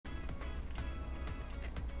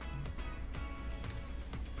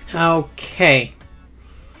Okay.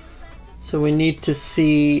 So we need to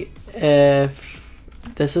see if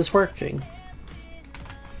this is working.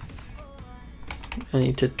 I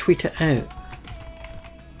need to tweet it out.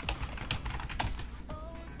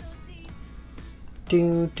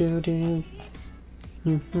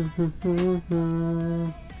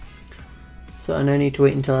 So I now need to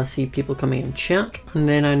wait until I see people coming in chat, and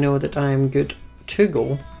then I know that I am good to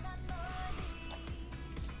go.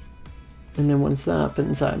 And then once that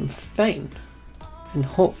happens, I'm fine. And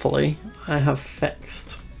hopefully I have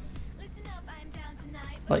fixed,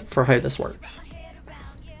 like, for how this works.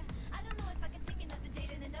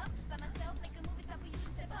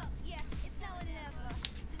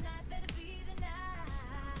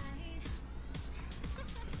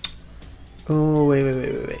 Oh,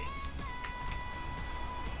 wait.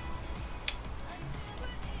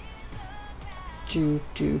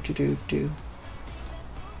 Do.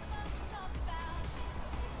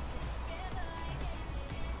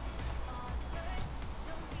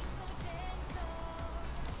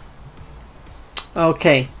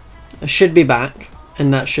 Okay, I should be back,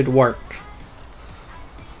 and that should work.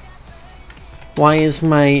 Why is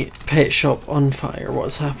my pet shop on fire?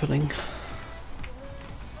 What's happening?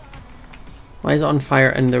 Why is it on fire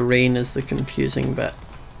and the rain is the confusing bit?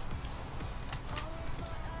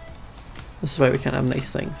 This is why we can't have nice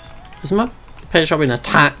things. Is my pet shop being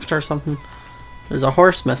attacked or something? There's a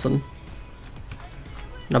horse missing.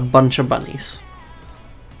 And a bunch of bunnies.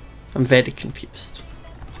 I'm very confused.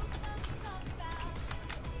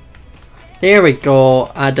 There we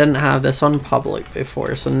go. I didn't have this on public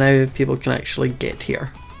before, so now people can actually get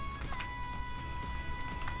here.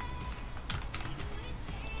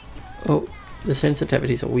 Oh, the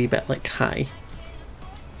sensitivity's a wee bit like high.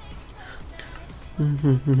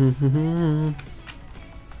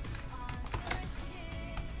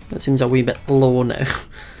 That seems a wee bit low now.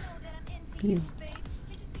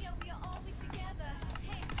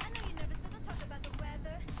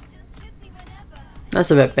 That's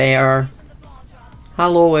a bit better.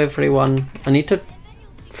 Hello everyone. I need to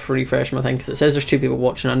refresh my thing because it says there's 2 people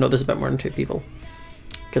watching. I know there's a bit more than 2 people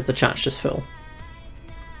because the chat's just full.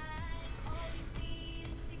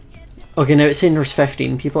 Okay, now it's saying there's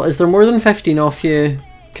 15 people. Is there more than 15 of you?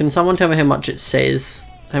 Can someone tell me how much it says?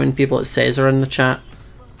 How many people it says are in the chat?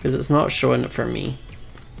 Because it's not showing it for me.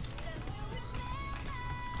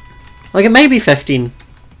 Like, it might be 15.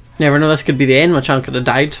 Never know, this could be the end. My channel could have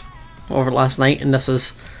died over last night, and this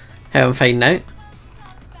is how I'm finding out.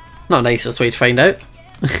 Not the nicest way to find out.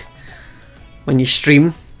 When you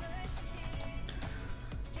stream.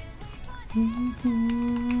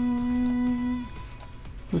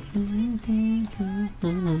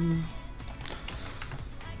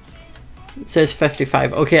 It says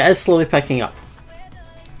 55. Okay, it is slowly picking up.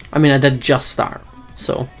 I mean, I did just start,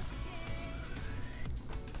 so.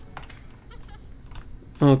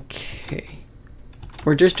 Okay.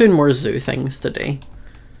 We're just doing more zoo things today.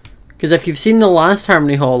 Because if you've seen the last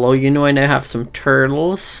Harmony Hollow, you know I now have some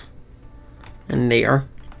turtles in there.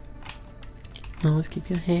 Always keep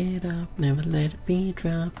your head up, never let it be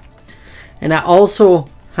dropped. And I also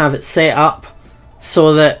have it set up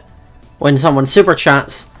so that when someone super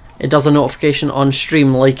chats, it does a notification on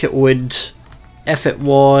stream like it would if it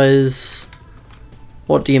was...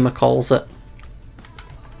 What Dima calls it?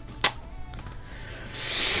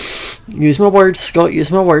 Use my words, Scott,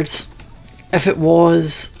 use my words. If it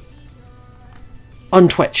was on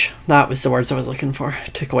Twitch. That was the words I was looking for.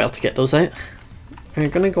 It took a while to get those out. I'm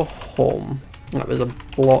gonna go home. That was a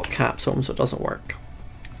block capsule, so it doesn't work.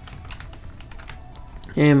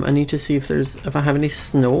 I need to see if I have any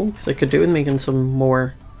snow, because I could do with making some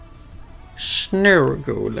more snow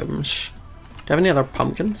golems. Do I have any other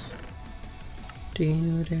pumpkins?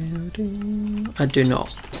 I do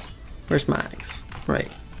not. Where's my axe?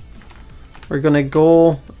 Right. We're gonna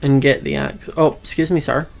go and get the axe. Oh, excuse me,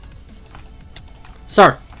 sir.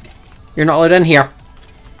 Sir, you're not allowed in here.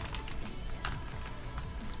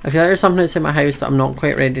 I feel like there's something outside my house that I'm not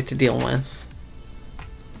quite ready to deal with.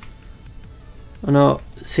 Oh no,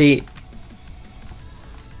 see,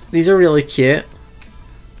 these are really cute.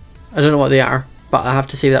 I don't know what they are, but I have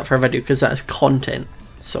to save that for a video because that is content.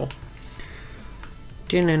 So,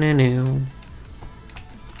 it's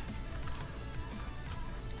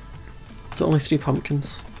only 3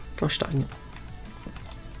 pumpkins. Gosh dang it.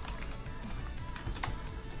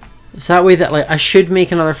 It's that way that, like, I should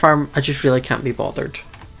make another farm, I just really can't be bothered.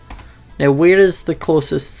 Now, where is the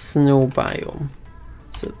closest snow biome?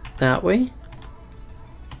 Is it that way?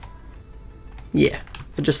 Yeah,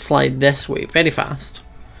 if I just fly this way very fast,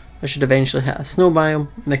 I should eventually hit a snow biome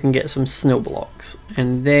and I can get some snow blocks.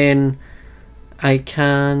 And then I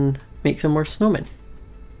can make some more snowmen.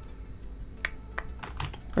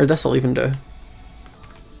 Or this'll even do.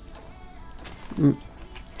 The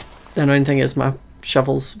annoying thing is my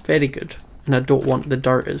shovel's very good, and I don't want the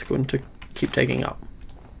dirt it's going to keep digging up.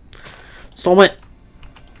 Stop it!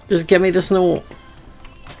 Just give me the snow!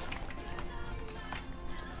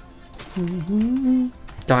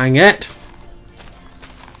 Dang it!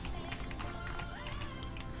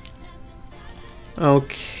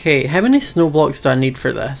 Okay, how many snow blocks do I need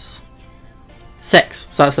for this? 6,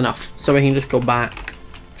 so that's enough. So we can just go back,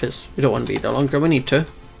 because we don't want to be there longer, we need to.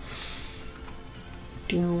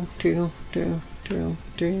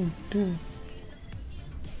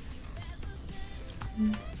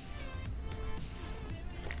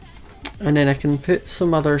 And then I can put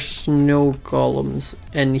some other snow golems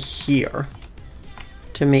in here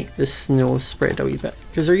to make the snow spread a wee bit.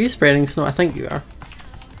 Because are you spreading snow? I think you are.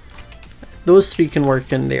 Those 3 can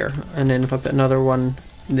work in there. And then if I put another one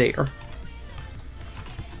there.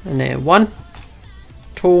 And then 1,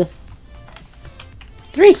 2,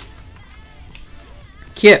 3.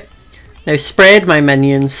 Cute. Now spread, my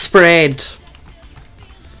minions. Spread.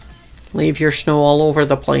 Leave your snow all over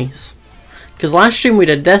the place. Because last stream we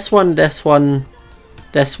did this one, this one,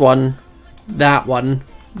 this one, that one,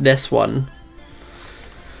 this one.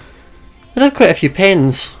 I did quite a few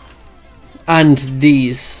pens. And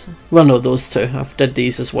these. Well, no, those 2. I've did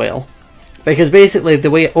these as well. Because basically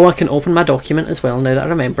the way... Oh, I can open my document as well now that I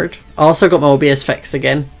remembered. I also got my OBS fixed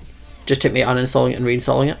again. Just took me uninstalling it and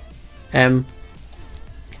reinstalling it.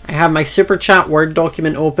 I have my super chat Word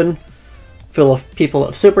document open. Full of people that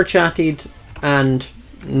have super chatted. And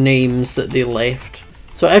names that they left.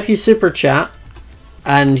 So if you super chat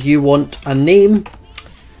and you want a name,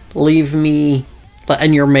 leave me,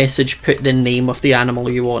 in your message, put the name of the animal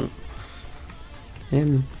you want.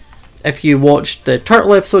 If you watched the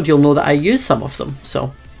turtle episode, you'll know that I use some of them.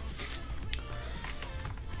 So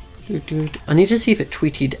I need to see if it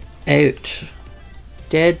tweeted out.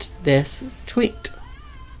 Did this tweet?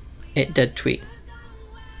 It did tweet.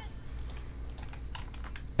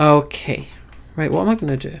 Okay. Right, what am I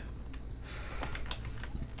going to do?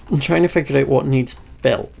 I'm trying to figure out what needs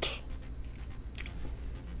built.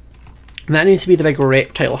 And that needs to be the big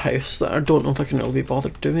reptile house that I don't know if I can really be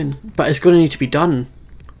bothered doing. But it's going to need to be done.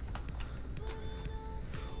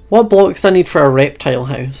 What blocks do I need for a reptile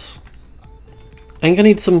house? I think I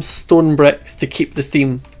need some stone bricks to keep the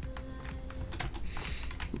theme.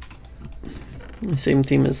 The same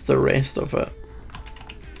theme as the rest of it.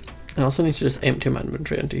 I also need to just empty my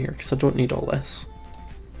inventory into here because I don't need all this.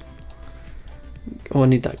 Oh, I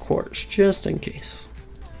need that quartz just in case.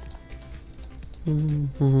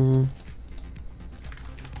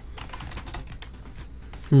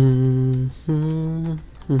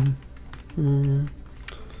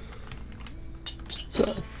 So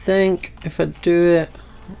I think if I do it...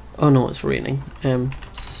 Oh no, it's raining.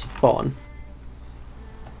 Spawn.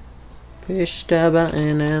 Push the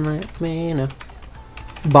button and let me know.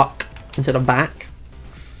 Buck instead of back.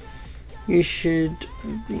 You should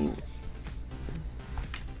be...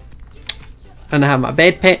 And I have my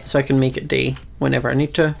bed pet so I can make it day whenever I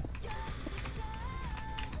need to.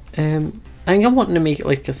 I think I'm wanting to make it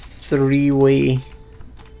like a 3-way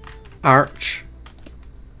arch.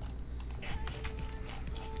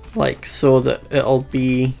 Like so that it'll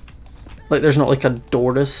be like there's not like a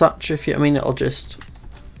door as such, if you I mean, it'll just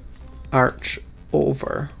arch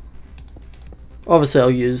over. Obviously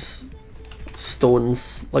I'll use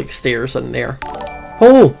stones like stairs in there.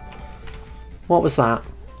 Oh! What was that?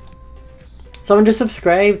 Someone just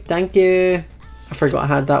subscribed, thank you. I forgot I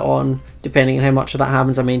had that on. Depending on how much of that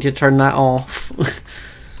happens, I may need to turn that off.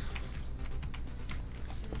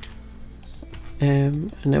 And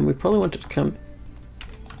then we probably want it to come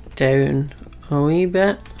down a wee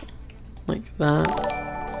bit. Like that.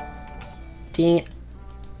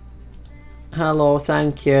 Hello,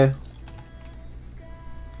 thank you.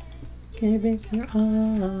 Give it your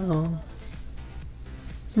all.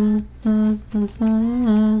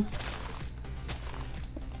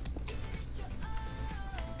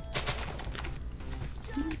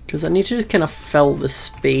 Because I need to just kind of fill the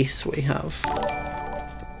space we have.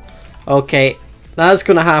 Okay, that's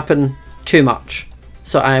going to happen too much.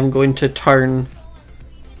 So I'm going to turn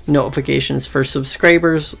notifications for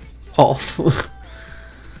subscribers off.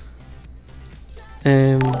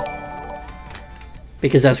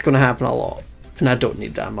 Because that's going to happen a lot. And I don't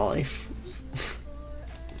need that in my life.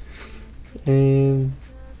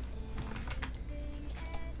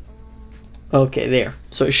 Okay, there.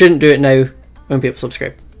 So it shouldn't do it now when people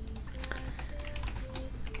subscribe.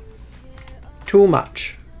 Too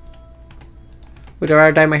much. Would I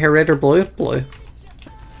rather dye my hair red or blue? Blue.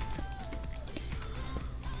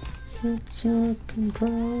 It's a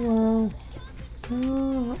control.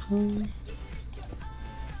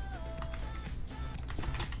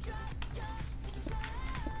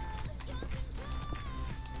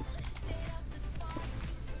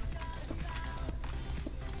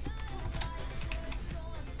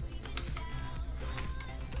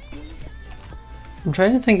 I'm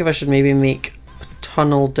trying to think if I should maybe make a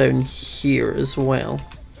tunnel down here as well.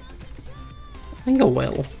 I think I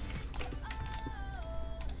will.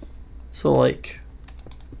 So like...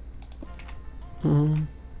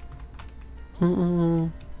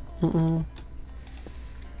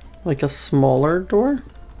 like a smaller door?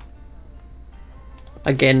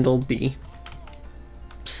 Again, there'll be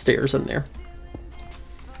stairs in there.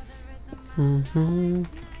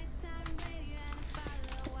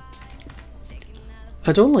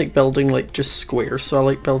 I don't like building like just squares, so I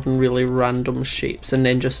like building really random shapes and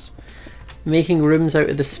then just making rooms out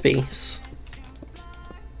of the space.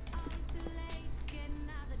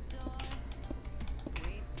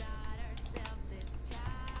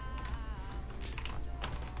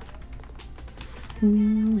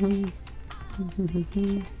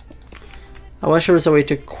 I wish there was a way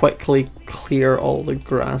to quickly clear all the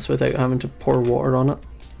grass without having to pour water on it.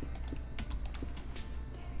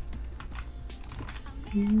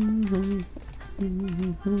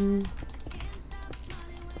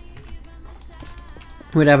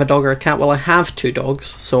 Would I have a dog or a cat? Well, I have 2 dogs,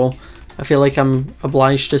 so I feel like I'm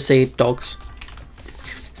obliged to say dogs.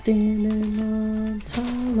 Standing on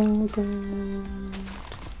hollow ground.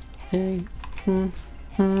 Hey.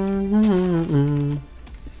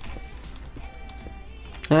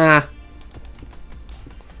 Ah.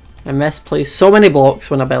 I misplaced so many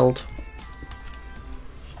blocks when I build.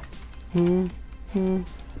 I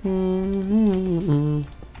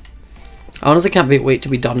honestly can't wait to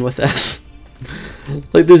be done with this.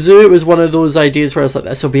 Like the zoo, it was one of those ideas where I was like,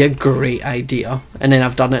 this will be a great idea, and then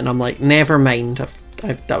I've done it and I'm like, never mind,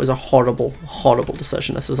 that was a horrible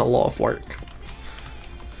decision. This is a lot of work.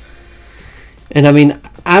 And I mean,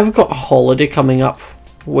 I've got a holiday coming up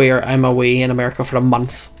where I'm away in America for a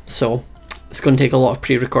month, so it's going to take a lot of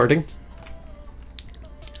pre-recording.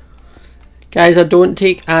 Guys, I don't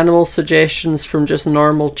take animal suggestions from just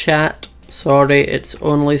normal chat. Sorry, it's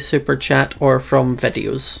only super chat or from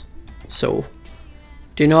videos. So,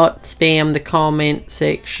 do not spam the comment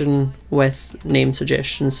section with name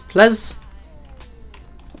suggestions, please.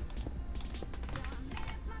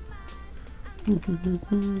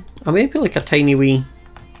 Or maybe like a tiny wee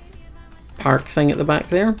park thing at the back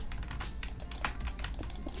there.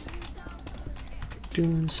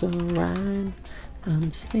 Doing so right,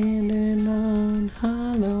 I'm standing on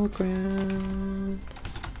hollow ground.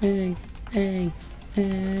 Hey, hey,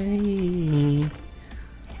 hey.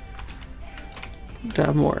 To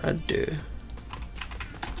have more I do.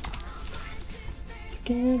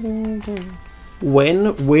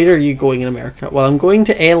 Where are you going in America? Well, I'm going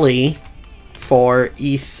to LA for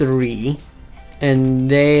E3, and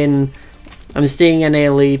then I'm staying in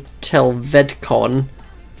LA till VidCon.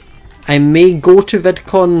 I may go to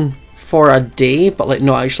VidCon for a day, but like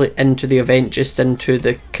not actually into the event, just into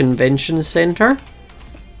the convention center.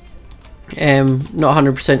 Not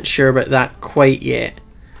 100% sure about that quite yet.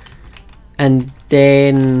 And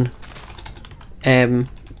then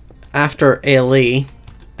after LA,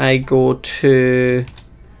 I go to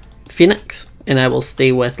Phoenix and I will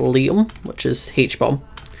stay with Liam, which is H-Bomb,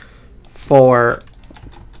 for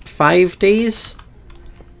 5 days.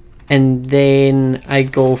 And then I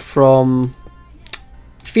go from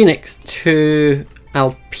Phoenix to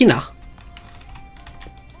Alpena.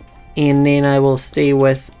 And then I will stay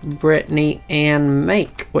with Brittany and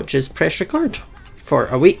Mike, which is Press Record, for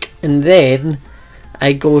a week. And then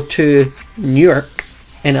I go to New York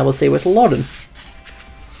and I will stay with Lauren.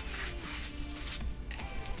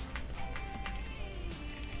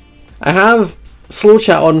 I have slow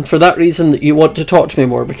chat on for that reason, that you want to talk to me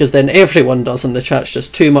more, because then everyone does and the chat's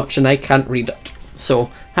just too much and I can't read it. So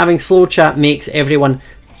having slow chat makes everyone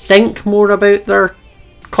think more about their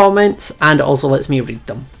comments and also lets me read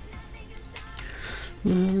them.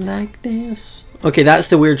 Like this. Okay, that's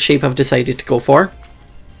the weird shape I've decided to go for.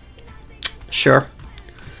 Sure.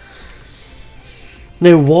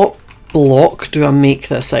 Now what block do I make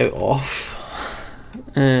this out of?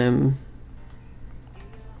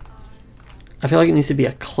 I feel like it needs to be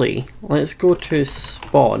a clay. Let's go to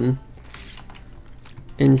spawn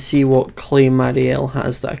and see what clay Marielle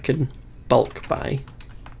has that I can bulk buy.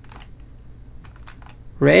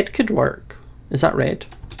 Red could work. Is that red?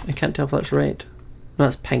 I can't tell if that's red. No,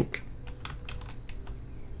 that's pink.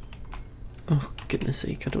 Oh, goodness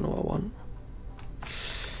sake, I don't know what I want.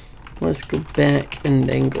 Let's go back and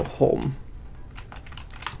then go home.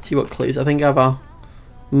 See what clays. I think I have a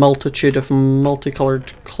multitude of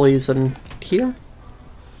multicolored clays in here.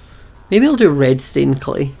 Maybe I'll do red stained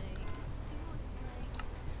clay.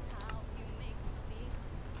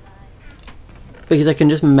 Because I can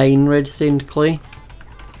just mine red stained clay.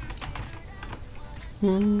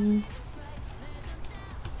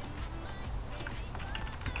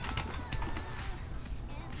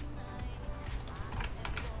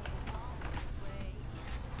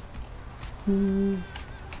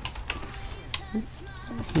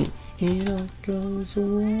 It all goes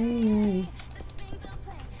away.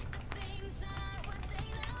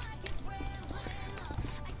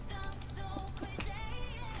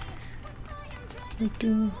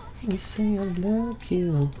 Do I say I love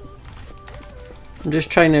you? I'm just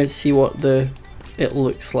trying to see what it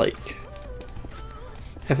looks like.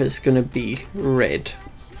 If it's gonna be red.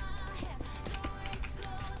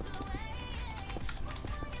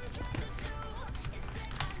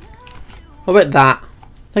 What about that?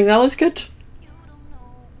 Think that looks good?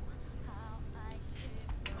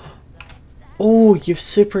 Oh, you've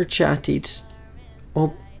super chatted.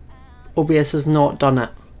 Oh, OBS has not done it.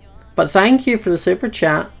 But thank you for the super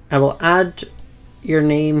chat. I will add your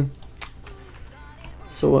name.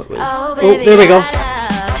 So it was. Oh, baby, there we go.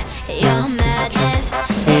 Your madness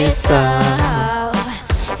is so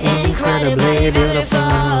incredibly beautiful.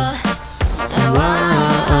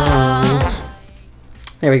 Wow.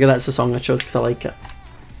 There we go. That's the song I chose because I like it.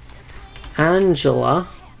 Angela.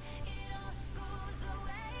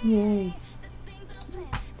 Yay.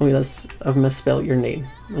 Oh, yes, I've misspelled your name.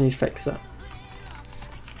 I need to fix that.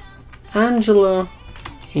 Angela,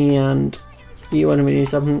 and you want me to do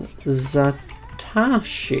something?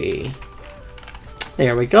 Zatashi.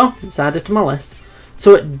 There we go. It's added to my list.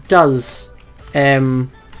 So it does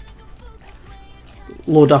load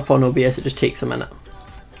up on OBS. It just takes a minute.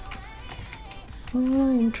 All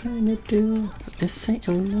I'm trying to do is say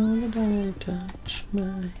hello that I touch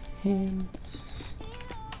my hands.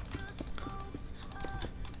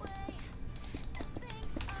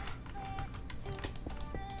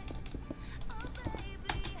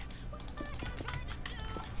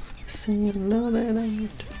 Say hello that I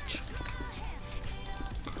touch.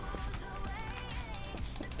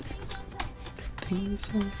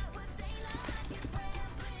 Things like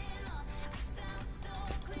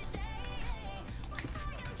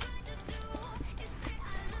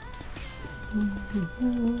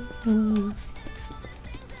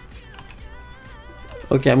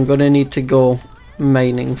okay, I'm gonna need to go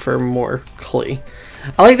mining for more clay.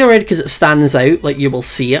 I like the red because it stands out, like you will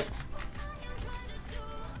see it.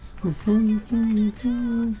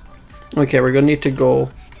 Okay, we're gonna need to go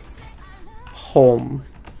home,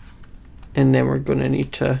 and then we're gonna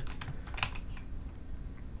need to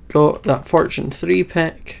go that Fortune 3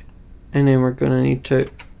 pick, and then we're gonna need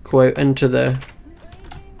to go out into the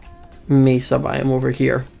mesa biome over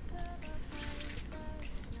here.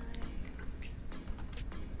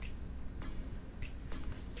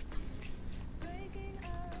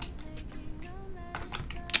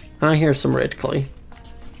 I hear some red clay.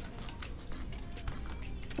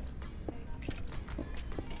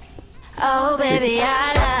 Oh baby,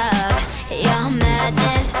 I love your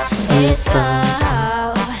madness. It's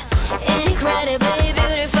so incredibly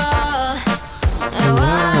beautiful.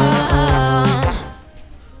 Wow.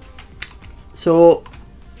 So,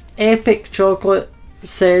 Epic Chocolate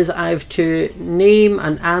says I have to name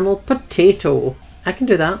an animal Potato. I can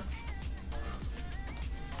do that.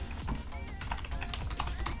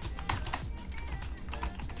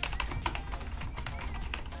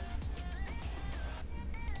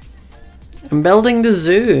 I'm building the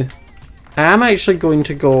zoo. I am actually going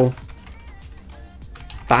to go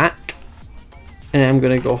back, and I'm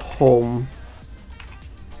going to go home.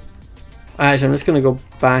 Actually, I'm just going to go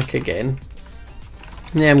back again.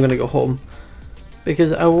 And then I'm going to go home.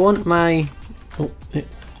 Because I want my... Oh,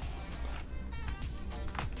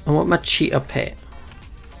 I want my cheetah pet.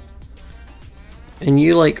 And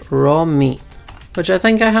you like raw meat, which I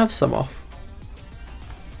think I have some of.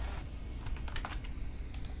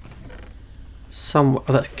 Oh,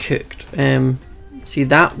 that's cooked. See,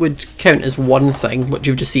 that would count as one thing, what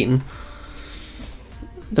you've just eaten.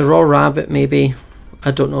 The raw rabbit, maybe.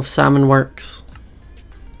 I don't know if salmon works.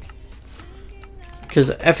 Because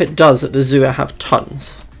if it does, at the zoo I have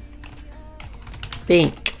tons.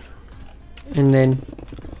 Bink. And then...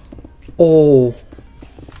 Oh.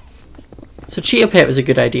 So cheetah pet was a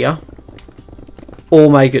good idea. Oh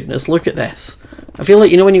my goodness, look at this. I feel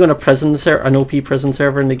like, you know when you go on a prison server, an OP prison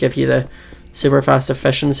server, and they give you the super fast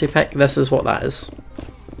efficiency pick. This is what that is.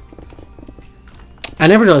 I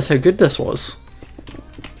never realised how good this was.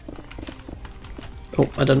 Oh,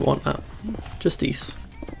 I didn't want that. Just these.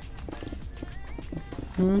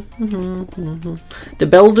 The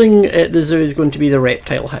building at the zoo is going to be the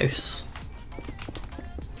reptile house.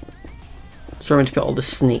 So we're going to put all the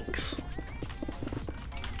snakes.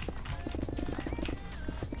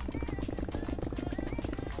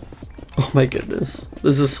 Oh my goodness.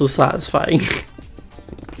 This is so satisfying.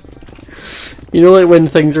 You know, like when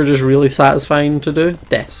things are just really satisfying to do?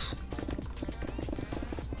 This.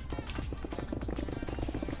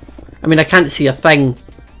 I mean, I can't see a thing,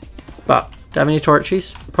 but do I have any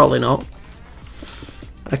torches? Probably not.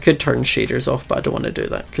 I could turn shaders off, but I don't want to do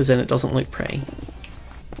that because then it doesn't look pretty.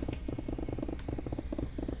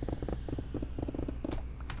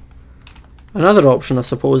 Another option, I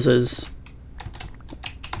suppose, is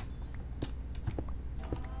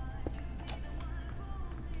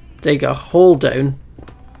dig a hole down,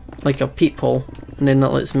 like a peephole, and then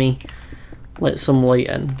that lets me let some light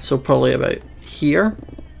in. So probably about here.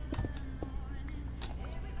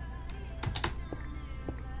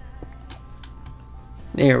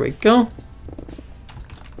 There we go.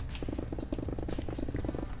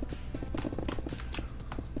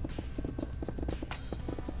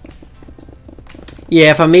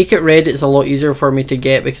 Yeah, if I make it red, it's a lot easier for me to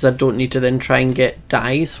get because I don't need to then try and get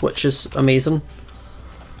dyes, which is amazing.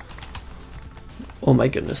 Oh my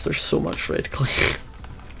goodness, there's so much red clay.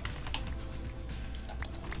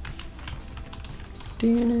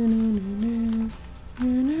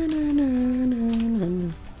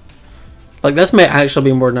 Like, this might actually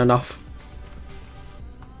be more than enough.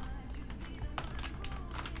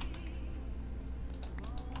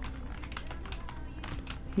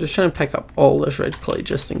 I'm just trying to pick up all this red clay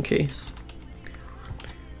just in case.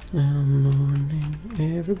 Morning,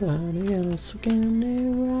 everybody else can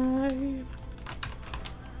arrive.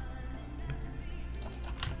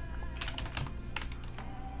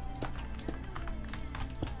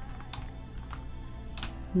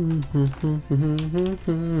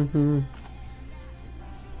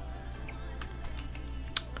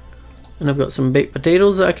 And I've got some baked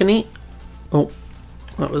potatoes that I can eat. Oh,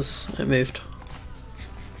 it moved.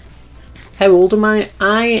 How old am I?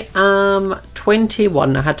 I am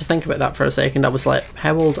 21. I had to think about that for a second. I was like,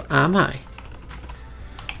 how old am I?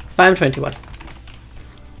 But I'm 21.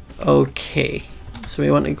 Okay, so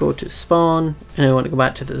we want to go to spawn, and we want to go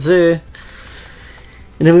back to the zoo,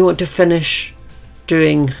 and then we want to finish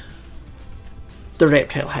doing the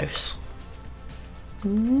reptile house.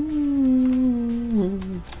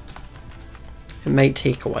 It might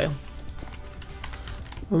take a while.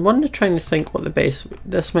 I'm wondering, trying to think what the best,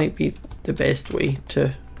 this might be the best way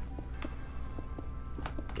to.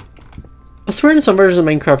 I swear in some versions of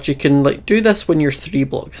Minecraft you can like do this when you're 3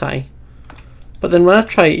 blocks high, but then when I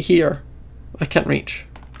try it here, I can't reach.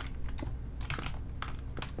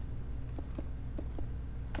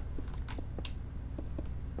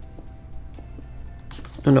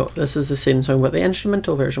 Oh no, this is the same song but the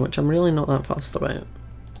instrumental version, which I'm really not that fussed about.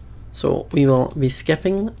 So we will be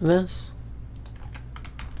skipping this.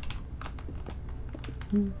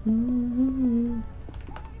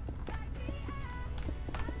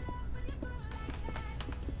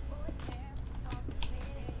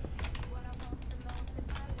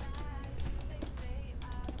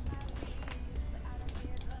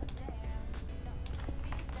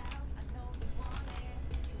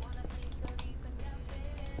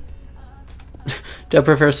 Do I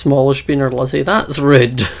prefer Smallish Bean or Lizzie? That's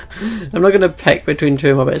rude. I'm not going to pick between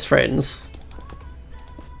two of my best friends.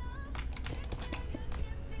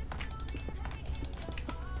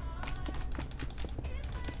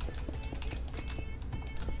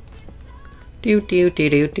 Do do do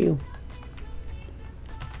do do.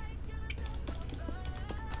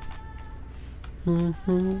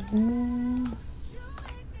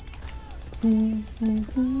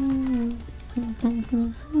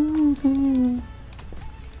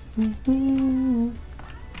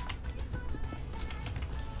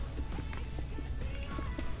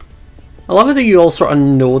 I love it that you all sort of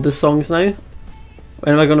know the songs now.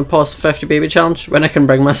 When am I going to pause 50 baby challenge? When I can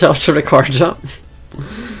bring myself to record it.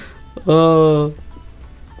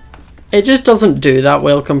 It just doesn't do that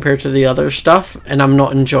well compared to the other stuff, and I'm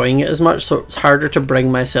not enjoying it as much, so it's harder to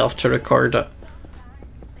bring myself to record it.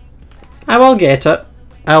 I will get it.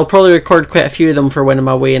 I'll probably record quite a few of them for when I'm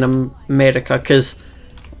away in America, because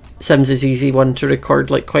Sims is easy one to record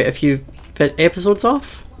like quite a few episodes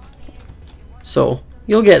off. So,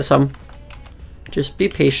 you'll get some. Just be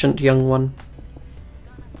patient, young one.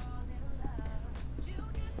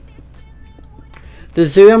 The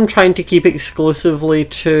zoo I'm trying to keep exclusively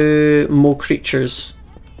to mo creatures,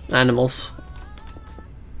 animals.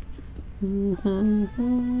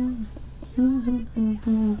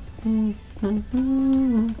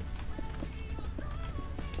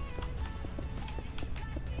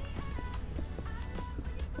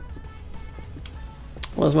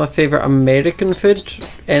 What's my favourite American food?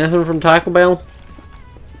 Anything from Taco Bell?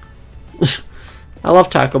 I love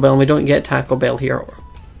Taco Bell and we don't get Taco Bell here.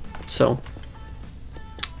 So,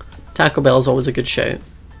 Taco Bell is always a good shout.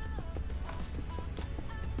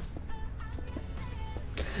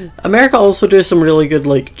 America also do some really good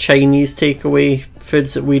like Chinese takeaway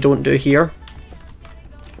foods that we don't do here.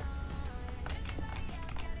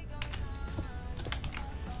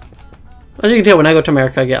 As you can tell, when I go to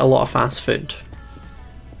America I get a lot of fast food.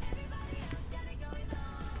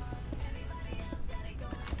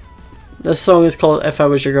 This song is called If I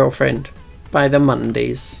Was Your Girlfriend by the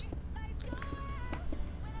Mondays.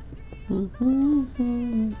 Now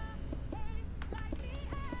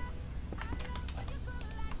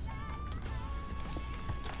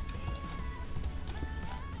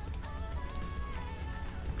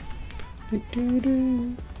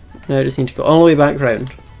I just need to go all the way back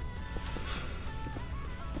round.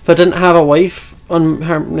 If I didn't have a wife on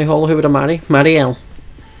Harmony Hollow, who would I marry? Marielle.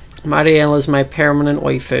 Marielle is my permanent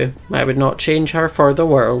waifu. I would not change her for the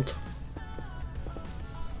world.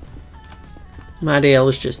 Marielle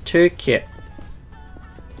is just too cute.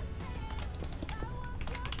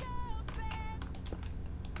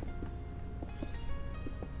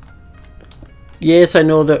 Yes, I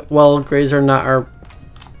know that Wild Greys are not are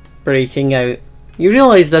breaking out. You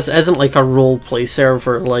realise this isn't like a roleplay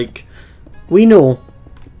server, like, we know.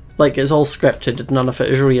 Like, it's all scripted, none of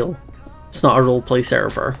it is real. It's not a roleplay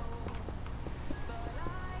server.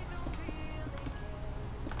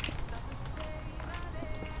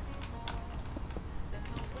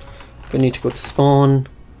 I need to go to spawn,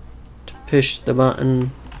 to push the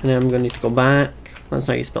button, and then I'm going to need to go back. That's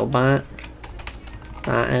how you spell back.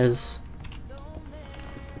 That is.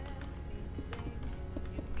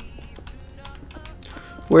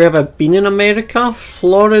 Where have I been in America?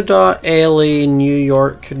 Florida, LA, New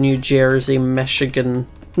York, New Jersey, Michigan.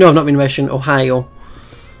 No, I've not been in Michigan, Ohio.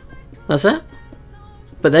 That's it.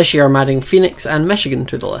 But this year I'm adding Phoenix and Michigan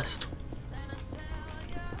to the list.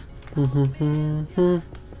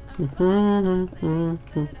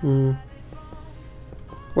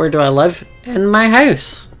 Where do I live? In my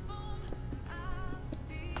house.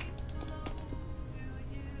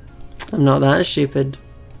 I'm not that stupid.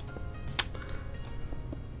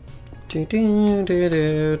 I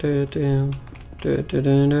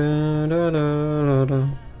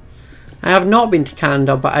have not been to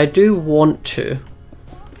Canada, but I do want to.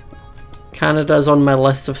 Canada is on my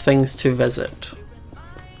list of things to visit.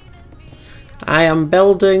 I am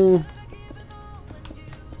building...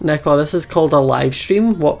 Nicola, this is called a live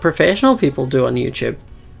stream. What professional people do on YouTube.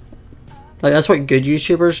 Like, that's what good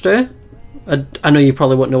YouTubers do. I know you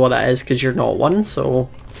probably won't know what that is because you're not one, so...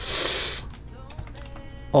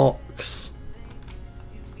 Ox.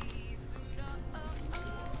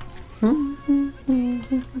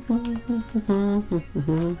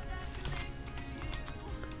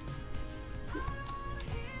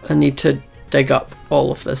 I need to dig up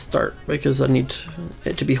all of this dirt because I need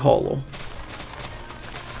it to be hollow.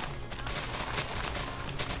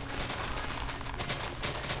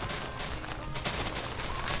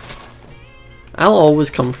 I'll always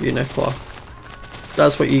come for you, Nicola.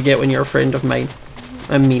 That's what you get when you're a friend of mine.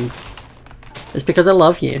 I mean, it's because I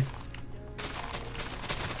love you.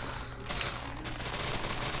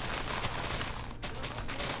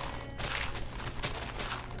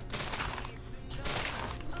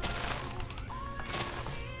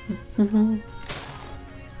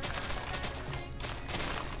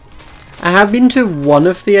 I have been to one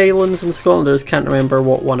of the islands in Scotland, I just can't remember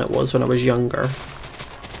what one it was when I was younger.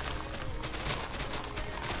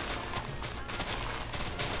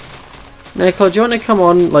 Nicola, do you want to come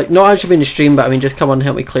on, like, not actually be in the stream, but I mean just come on and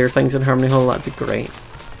help me clear things in Harmony Hall, that'd be great.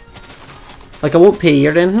 Like, I won't pay you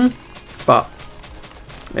or anything, but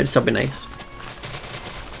it'd still be nice.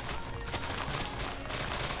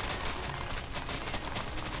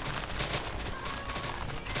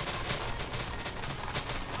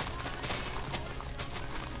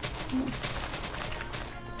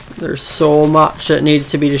 There's so much that needs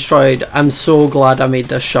to be destroyed. I'm so glad I made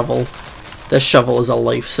this shovel. This shovel is a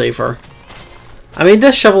lifesaver. I made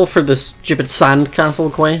this shovel for the stupid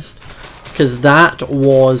sandcastle quest, because that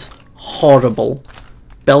was horrible.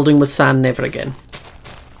 Building with sand, never again.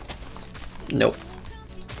 Nope.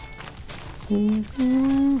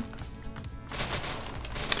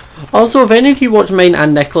 Also, if any of you watch mine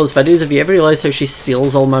and Nicola's videos, have you ever realised how she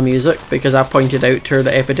steals all my music? Because I pointed out to her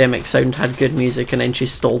that Epidemic Sound had good music and then she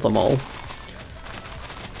stole them all.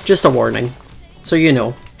 Just a warning. So you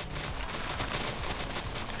know.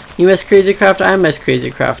 You miss Crazy Craft? I miss Crazy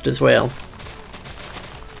Craft as well.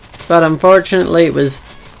 But unfortunately it was...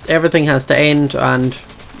 everything has to end and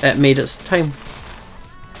it made its time.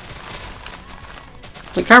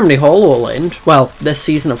 Like Harmony Hollow will end. Well, this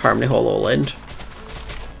season of Harmony Hollow will end.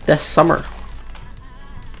 This summer.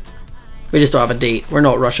 We just don't have a date. We're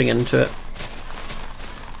not rushing into it.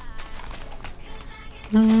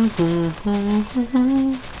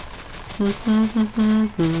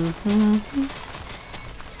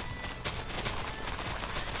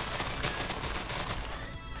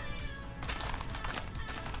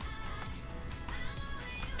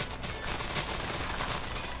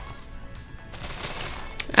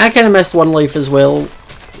 I kind of missed One Life as well.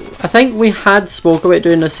 I think we had spoke about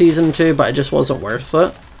doing a season 2, but it just wasn't worth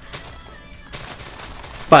it.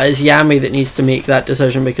 But it's Yami that needs to make that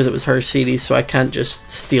decision because it was her series, so I can't just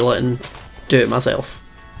steal it and do it myself.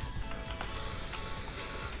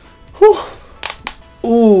 Whew.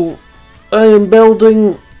 Oh, I am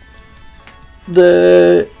building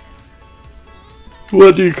the...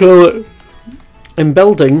 what do you call it? I'm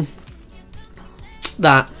building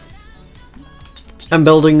that. I'm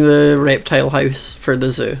building the reptile house for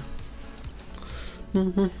the zoo.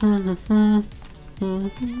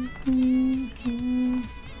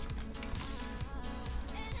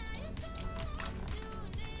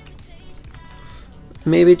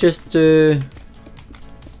 Maybe just do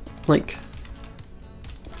like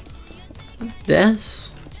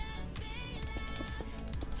this.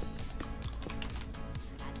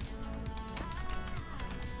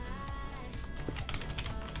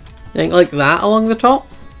 Think like that along the top.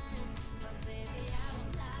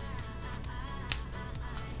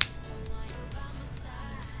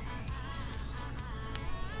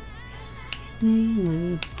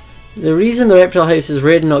 The reason the reptile house is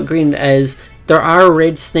red and not green is there are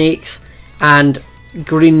red snakes and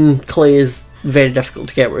green clay is very difficult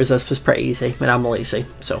to get, whereas this was pretty easy and I'm lazy,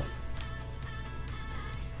 so.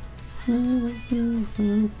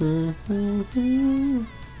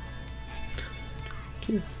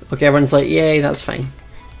 Okay, everyone's like, yay, that's fine.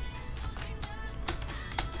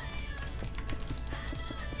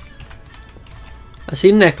 I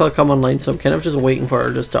seen Nicola come online, so I'm kind of just waiting for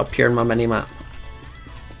her just to appear in my mini-map.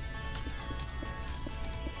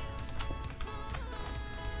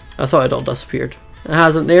 I thought it all disappeared. It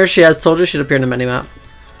hasn't. There she has. Told you she'd appear in the mini-map.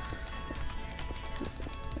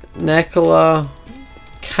 Nicola,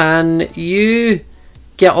 can you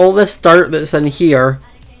get all this dirt that's in here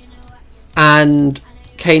and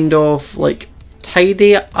kind of like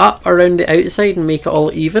tidy it up around the outside and make it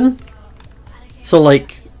all even? So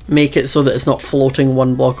like make it so that it's not floating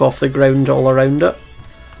one block off the ground all around it.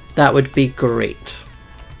 That would be great.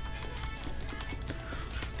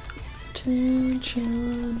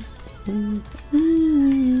 Attention.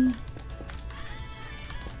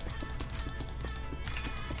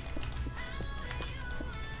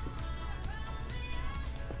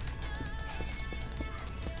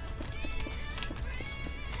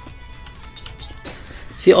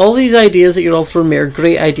 See, all these ideas that you're all throwing me are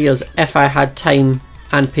great ideas if I had time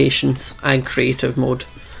and patience and creative mode.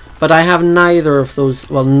 But I have neither of those,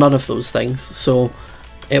 well, none of those things, so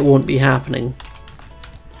it won't be happening.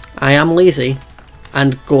 I am lazy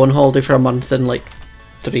and go on holiday for a month in like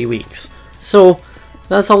 3 weeks. So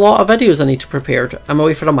that's a lot of videos I need to prepare. I'm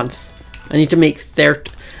away for a month. I need to make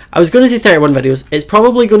 30... I was going to say 31 videos. It's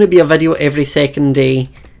probably going to be a video every second day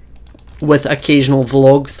with occasional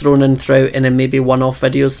vlogs thrown in throughout and then maybe one-off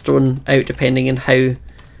videos thrown out depending on how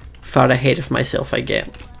far ahead of myself I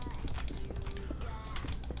get.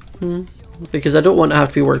 Because I don't want to have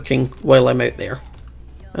to be working while I'm out there.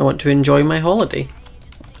 I want to enjoy my holiday.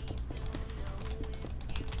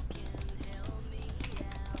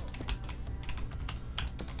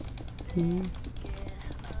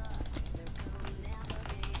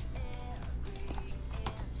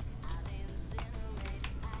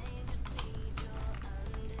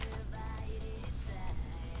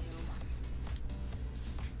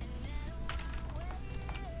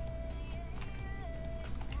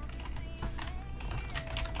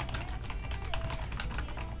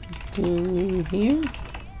 Here.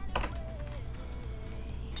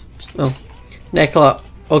 Oh, Nicola,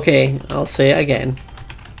 okay, I'll say it again.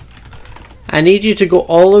 I need you to go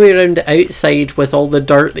all the way around the outside with all the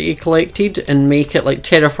dirt that you collected and make it like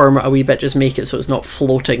terraform it a wee bit, just make it so it's not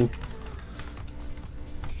floating.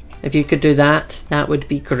 If you could do that, that would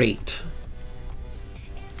be great.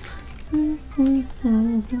 TY.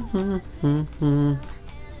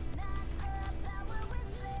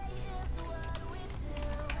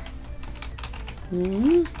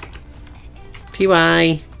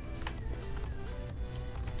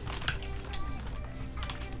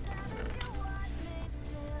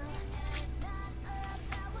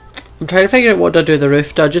 I'm trying to figure out what do I do with the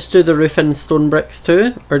roof. Do I just do the roof in stone bricks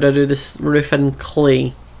too? Or do I do this roof in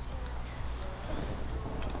clay?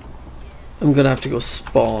 I'm gonna have to go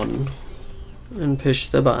spawn and push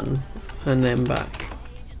the button and then back.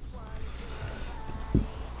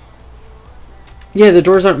 Yeah, the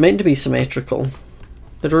doors aren't meant to be symmetrical.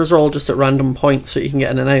 The doors are all just at random points so you can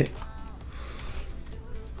get in and out.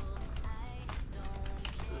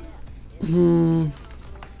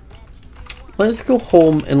 Let's go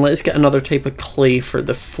home and let's get another type of clay for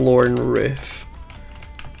the floor and roof.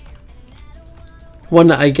 One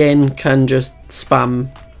that again can just spam,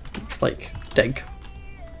 like, dig.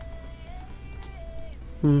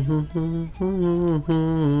 I'm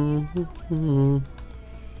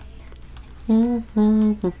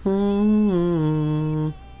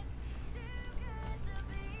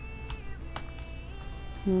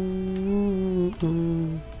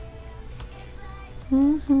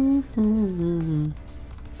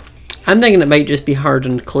thinking it might just be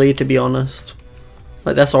hardened clay, to be honest.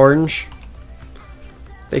 Like this orange.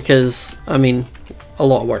 Because, I mean, a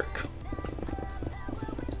lot of work.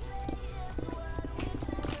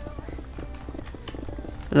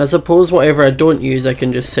 And I suppose whatever I don't use I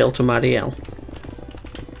can just sell to Marielle.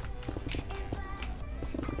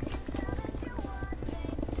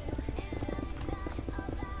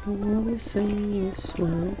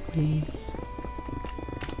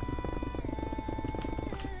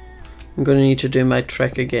 I'm gonna need to do my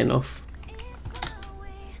trick again off.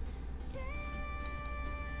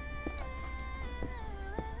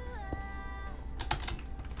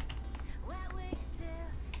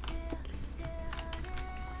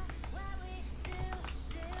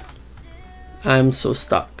 I'm so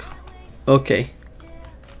stuck. Okay.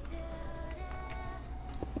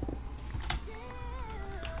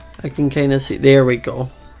 I can kind of see. There we go.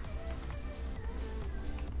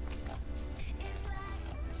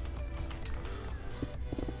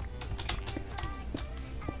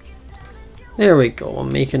 There we go.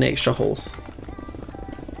 I'm making extra holes.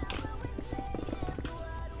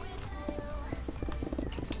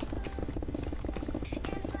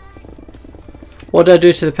 What do I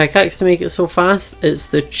do to the pickaxe to make it so fast? It's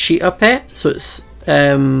the cheetah pet, so it's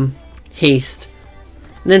haste.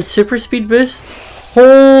 And then super speed boost.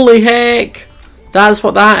 Holy heck! That's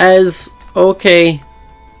what that is. Okay.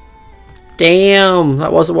 Damn,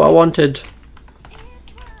 that wasn't what I wanted.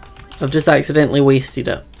 I've just accidentally wasted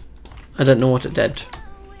it. I didn't know what it did.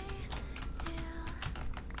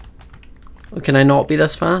 Oh, can I not be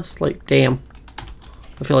this fast? Like, damn.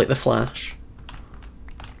 I feel like the Flash.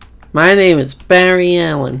 My name is Barry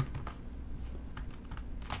Allen.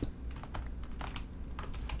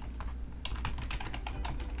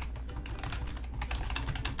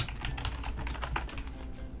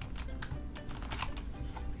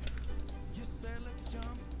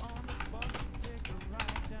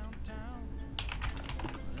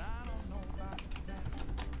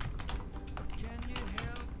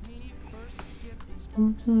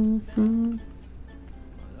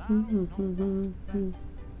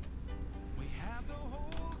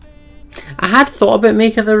 I had thought about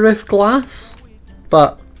making the roof glass,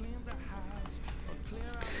 but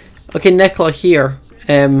okay, Nicola here.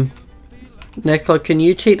 Nicola, can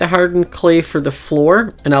you take the hardened clay for the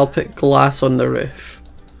floor and I'll put glass on the roof?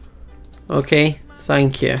 Okay,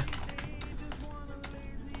 thank you.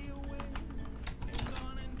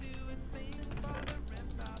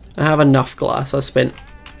 I have enough glass. I spent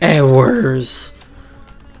hours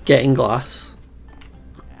getting glass.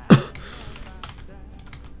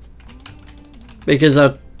 Because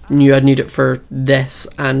I knew I'd need it for this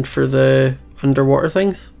and for the underwater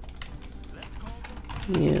things.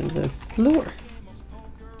 Yeah, the floor.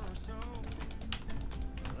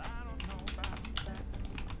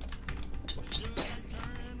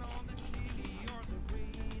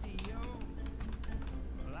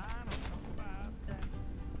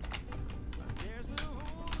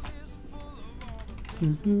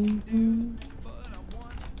 I'm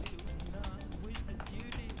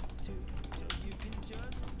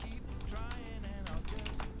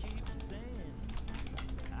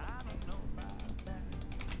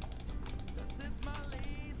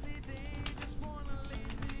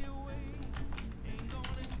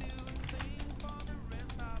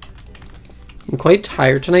quite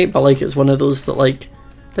tired tonight, but like it's one of those that like,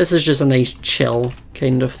 this is just a nice chill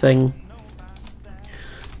kind of thing.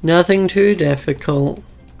 Nothing too difficult.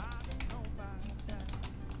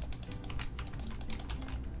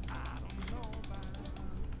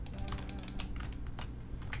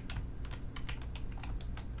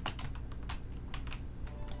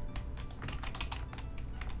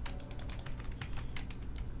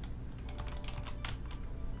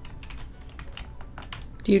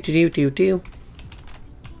 Do do do do do.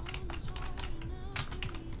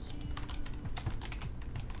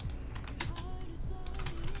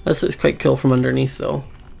 This looks quite cool from underneath though.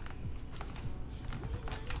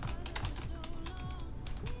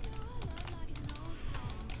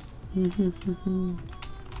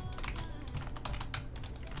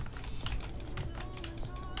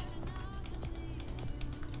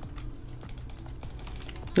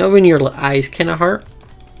 Now when your eyes kind of hurt?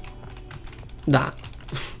 That.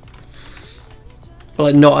 But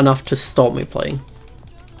like not enough to stop me playing.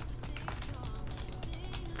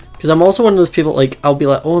 Because I'm also one of those people, like, I'll be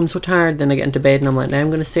like, oh, I'm so tired, then I get into bed and I'm like, now I'm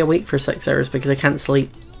going to stay awake for 6 hours because I can't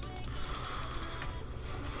sleep.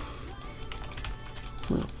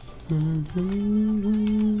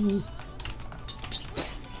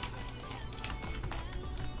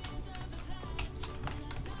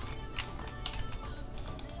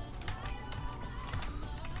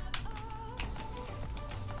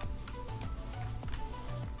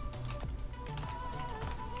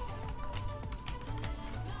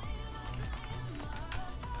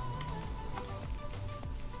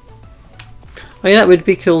 Oh yeah, that would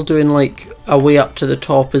be cool doing like a way up to the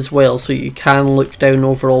top as well, so you can look down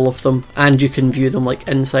over all of them and you can view them like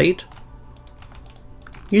inside.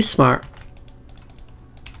 You smart.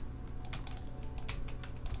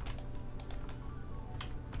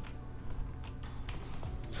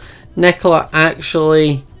 Nicola,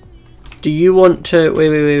 actually, do you want to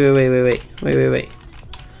wait.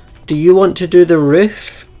 Do you want to do the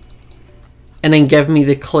roof and then give me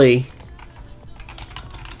the clay?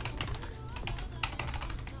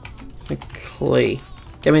 Clay.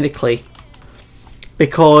 Give me the clay.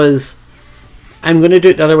 Because I'm going to do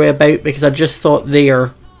it the other way about, because I just thought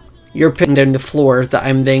there you're putting down the floor that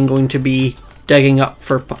I'm then going to be digging up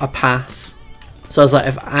for a path. So I was like,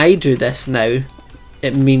 if I do this now,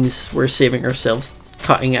 it means we're saving ourselves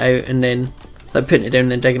cutting it out and then like putting it down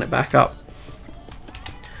and then digging it back up.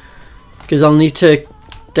 Because I'll need to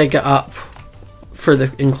dig it up for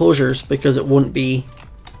the enclosures, because it won't be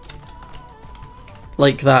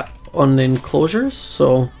like that on the enclosures.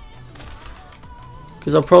 So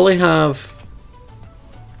because I'll probably have,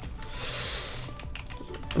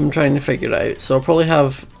 I'm trying to figure it out, so I'll probably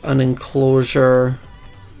have an enclosure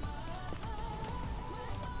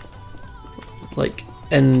like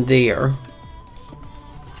in there,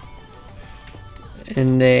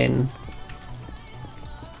 and then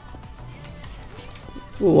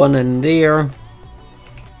one in there,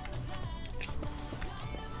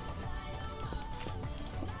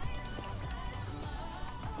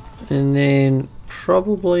 and then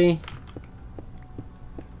probably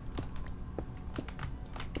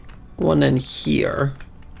one in here.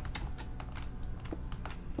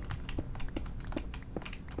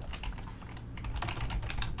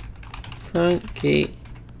 Front gate.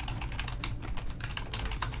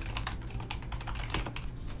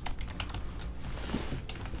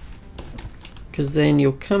 Because then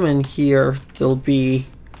you'll come in here, there'll be,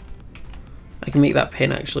 I can make that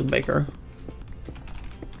pen actually bigger.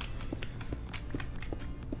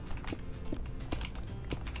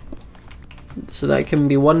 So that can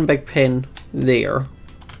be one big pen there.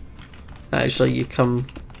 Actually, you come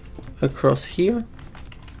across here.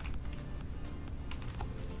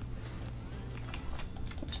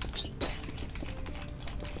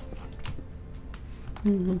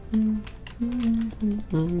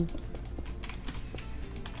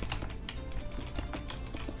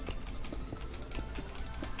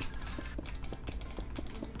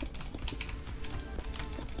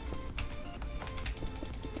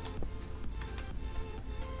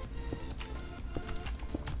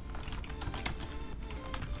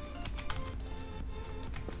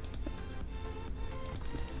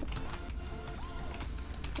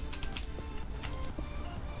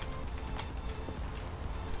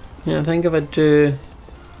 Yeah, I think if I do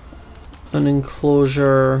an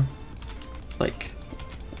enclosure like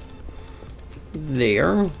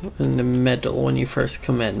there in the middle when you first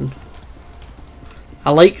come in.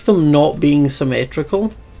 I like them not being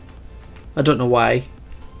symmetrical. I don't know why.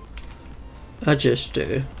 I just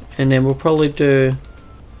do. And then we'll probably do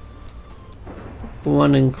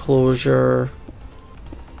one enclosure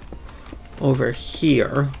over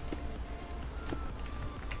here.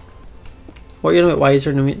 What are you doing? Why is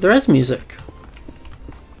there no music? There is music.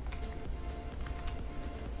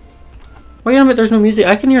 Wait a minute, there's no music.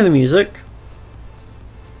 I can hear the music.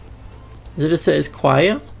 Is it just that it's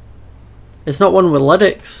quiet? It's not one with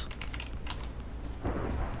lyrics.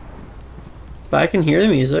 But I can hear the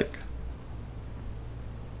music.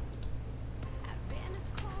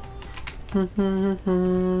 I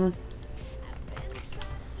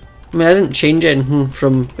mean, I didn't change anything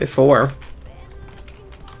from before.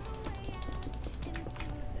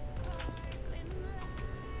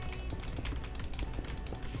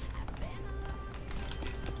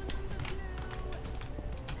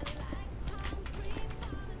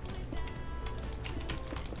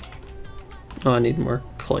 Oh, I need more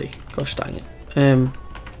clay. Gosh dang it.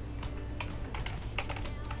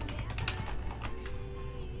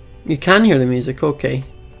 You can hear the music, okay.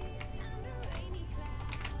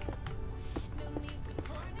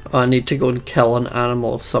 Oh, I need to go and kill an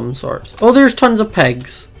animal of some sort. Oh, there's tons of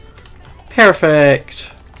pigs.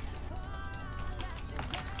 Perfect.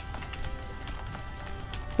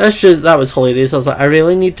 That was hilarious. I was like, I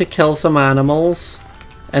really need to kill some animals.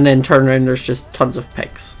 And then turn around, there's just tons of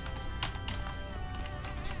pigs.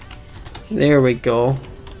 There we go.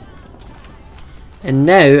 And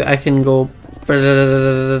now I can go.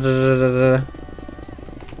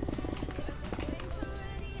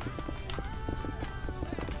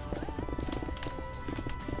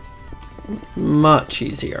 Much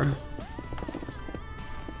easier.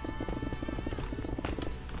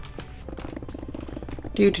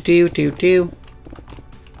 Do.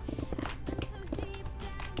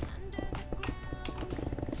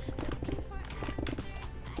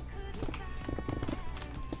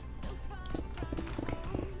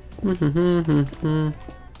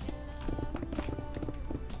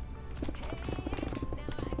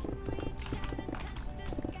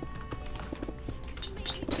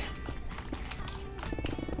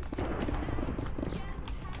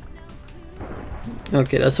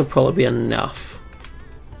 Okay, this will probably be enough.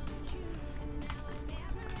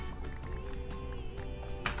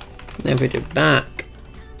 Then we do back.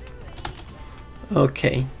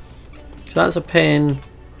 Okay, so that's a pen.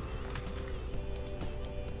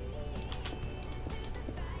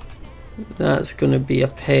 That's going to be a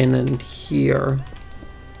pen in here.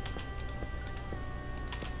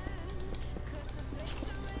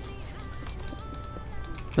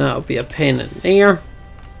 That'll be a pen in there.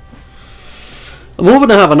 I'm hoping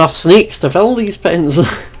to have enough snakes to fill these pens.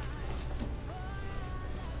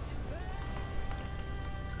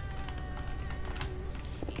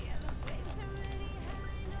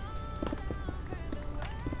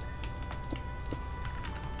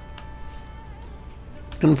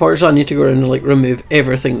 Unfortunately, I need to go around and like remove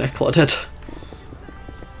everything Nicola did.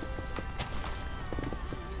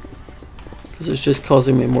 Because it's just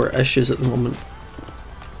causing me more issues at the moment.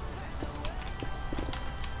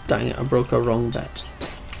 Dang it, I broke a wrong bit.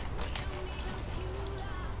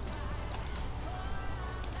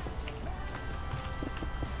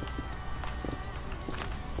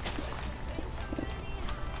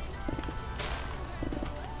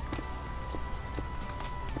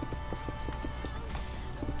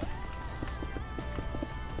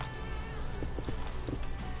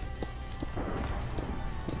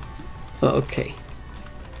 Okay.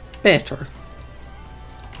 Better.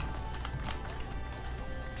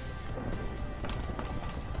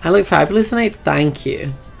 I look fabulous tonight, thank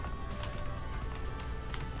you.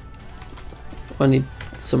 I need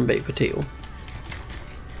some baked potato.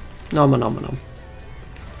 Nom nom nom.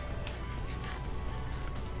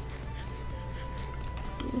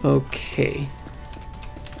 Okay.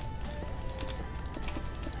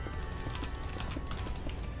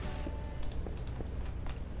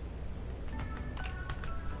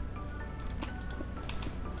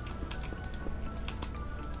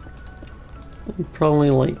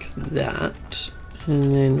 Probably like that, and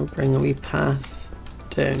then we'll bring a wee path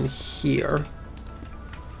down here,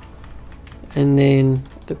 and then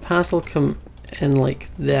the path will come in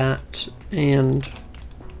like that, and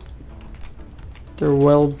there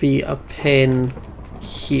will be a pen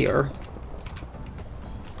here,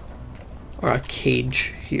 or a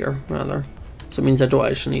cage here rather, so it means I don't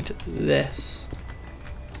actually need this.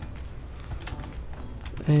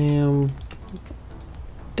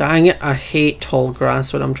 Dang it, I hate tall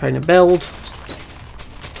grass when I'm trying to build.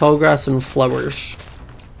 Tall grass and flowers.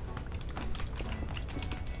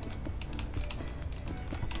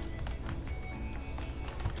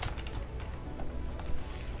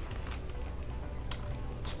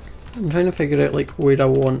 I'm trying to figure out like where I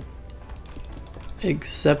want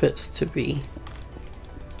exhibits to be.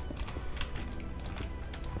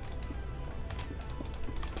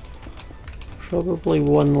 Probably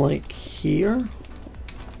one like here.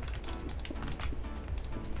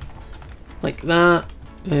 like that.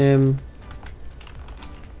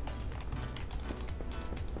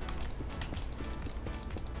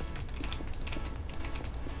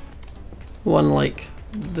 One like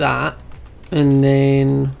that, and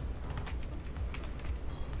then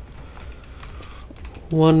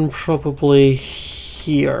one probably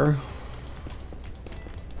here.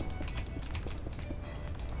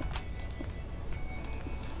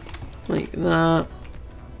 Like that.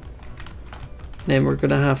 Then we're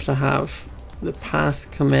gonna have to have the path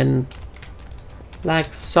come in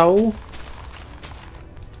like so.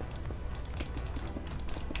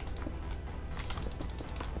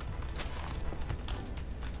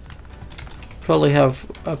 Probably have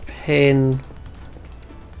a pen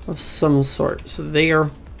of some sort. So there.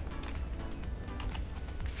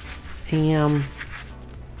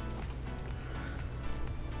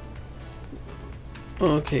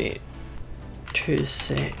 Okay. 2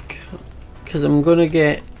 sec. Because I'm gonna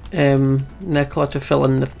get Nicola to fill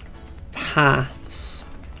in the paths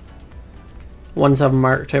once I've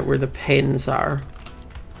marked out where the pens are.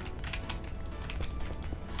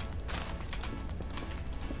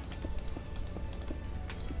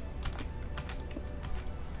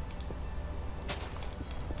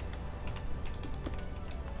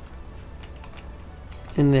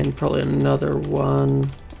 And then probably another one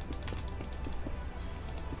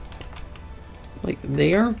like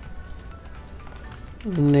there.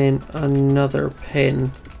 And then another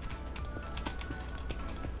pen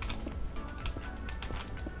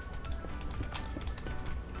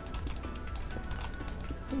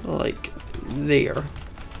like there.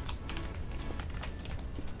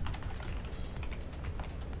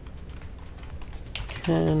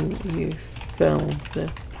 Can you fill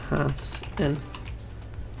the paths in?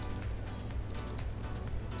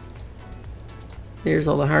 Here's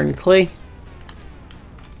all the hardened clay.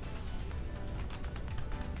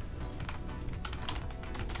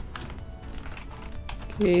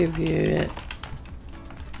 Give you it.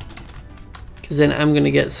 Because then I'm going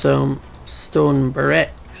to get some stone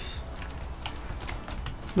bricks.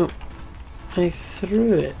 No, I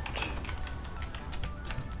threw it.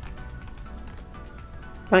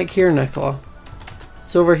 Back here, Nicola.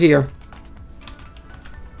 It's over here.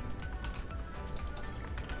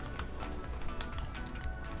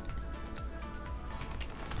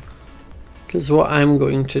 Because what I'm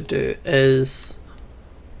going to do is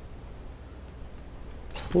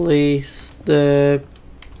place the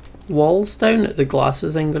walls down that the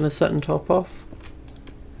glasses I'm going to sit on top of.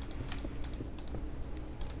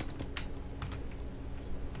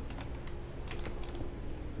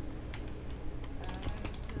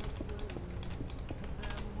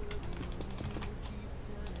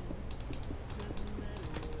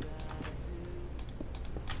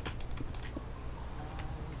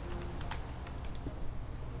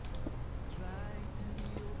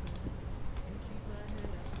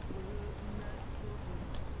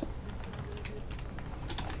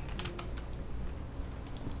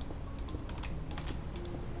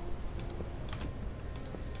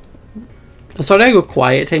 Sorry, I go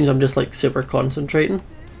quiet at times. I'm just like super concentrating.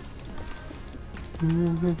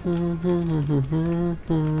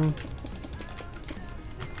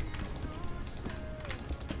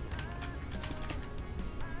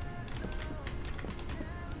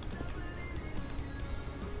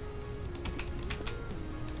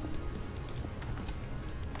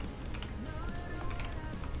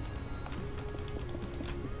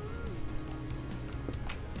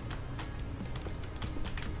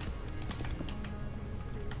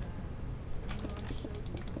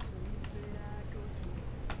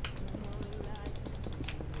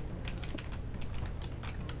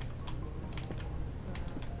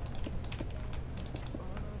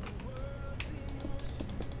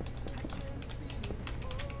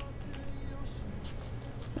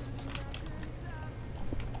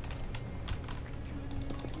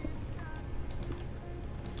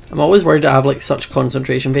 I'm always worried I have like such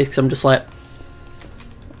concentration phase because I'm just like,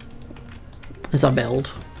 as I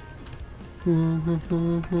build.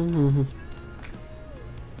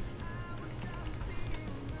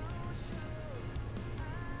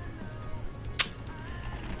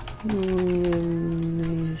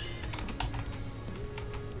 Nice.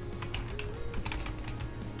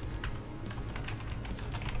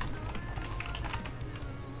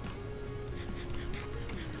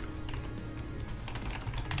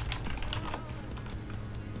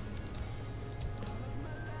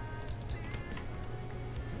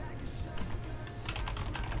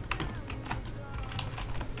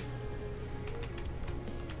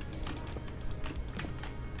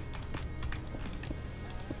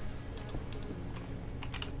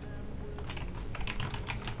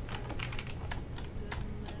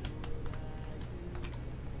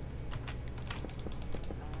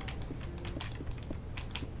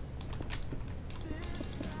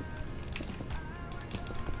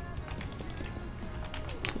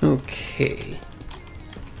 Okay.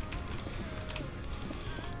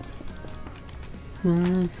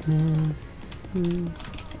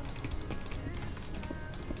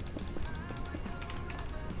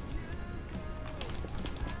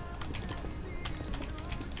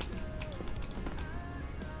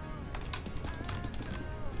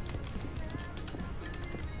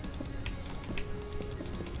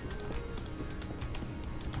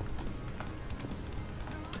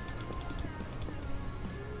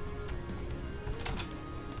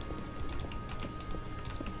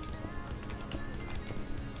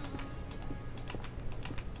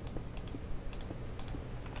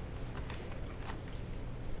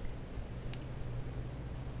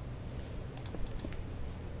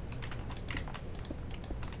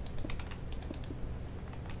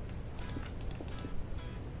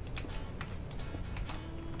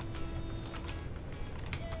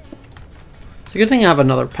 It's a good thing I have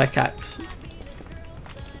another pickaxe.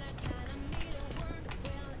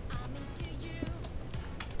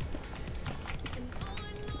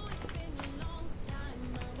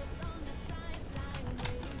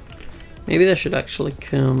 Maybe this should actually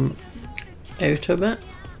come out a bit.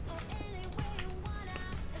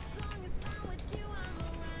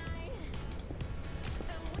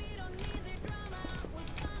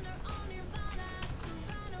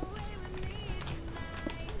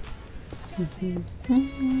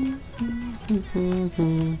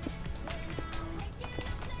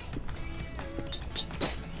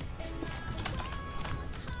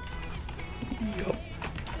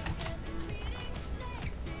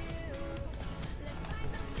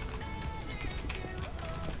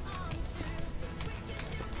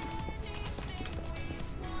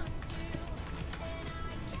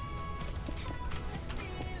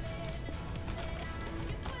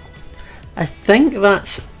 I think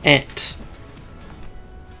that's it.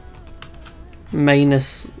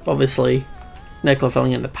 Minus, obviously, nickel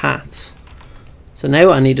filling in the paths. So now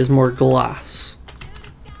what I need is more glass.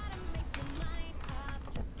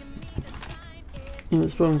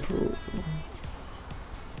 Let's go for...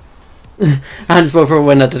 and spoke for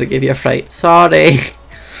when I did give you a fright. Sorry.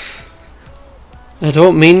 I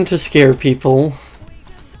don't mean to scare people.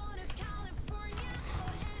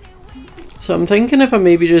 So I'm thinking if I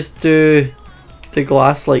maybe just do the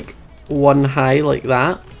glass like one high like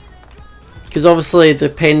that. Because obviously the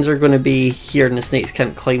pens are going to be here and the snakes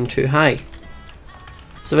can't climb too high.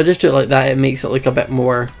 So if I just do it like that, it makes it look a bit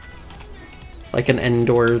more like an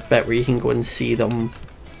indoor bit where you can go and see them.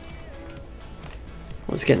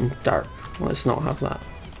 Oh, it's getting dark. Let's not have that.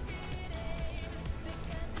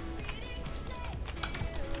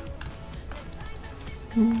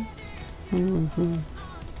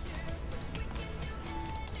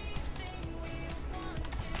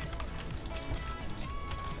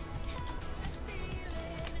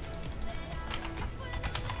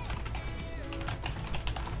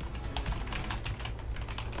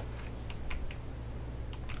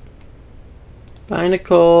 Bye,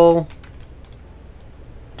 Nicole.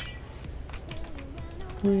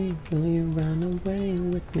 Will you run away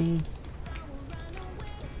with me?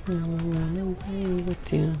 I will run away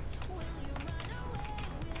with you.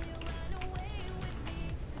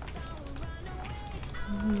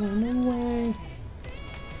 Run away.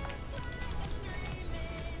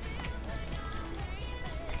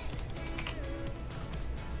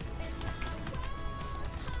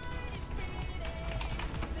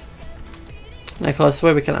 Nicholas, this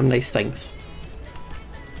way we can have nice things.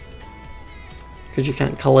 Because you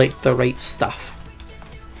can't collect the right stuff.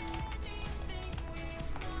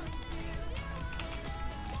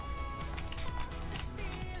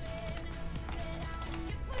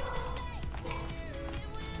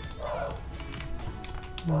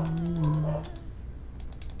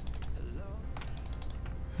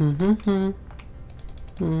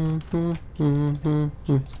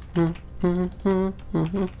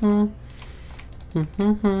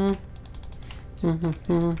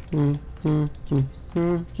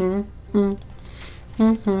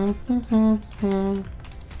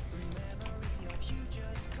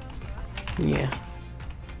 Yeah.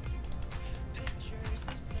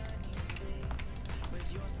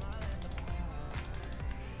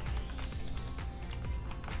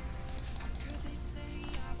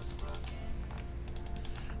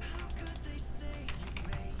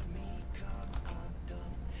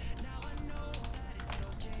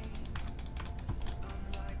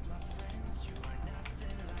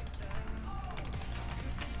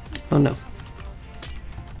 Oh no.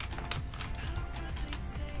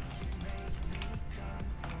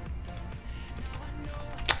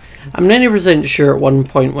 I'm 90% sure at one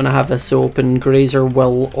point when I have this open, Grazer,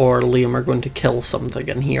 Will, or Liam are going to kill something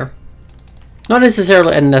in here. Not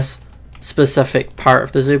necessarily in this specific part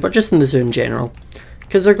of the zoo, but just in the zoo in general.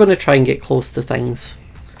 Because they're going to try and get close to things.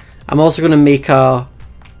 I'm also going to make a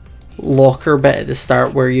locker bit at the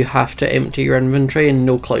start where you have to empty your inventory and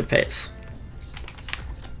no cloud pets.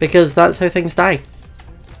 Because that's how things die.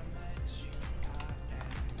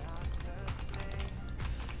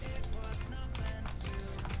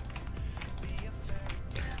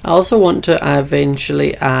 I also want to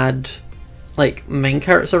eventually add like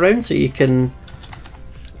minecarts around so you can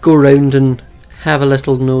go around and have a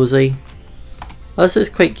little nosy. This is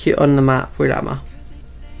quite cute on the map. Where am I?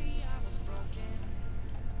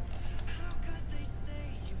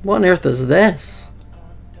 What on earth is this?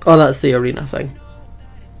 Oh, that's the arena thing.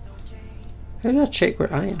 How do I check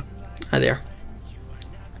where I am? Ah, there.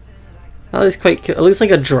 That looks quite cute. It looks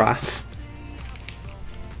like a giraffe.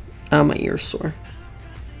 Ah, my ear's sore.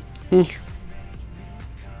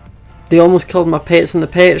 They almost killed my pets in the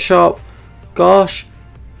pet shop. Gosh,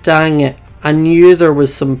 dang it. I knew there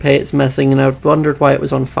was some pets missing and I wondered why it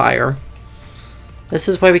was on fire. This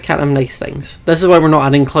is why we can't have nice things. This is why we're not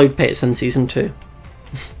adding cloud pets in season 2.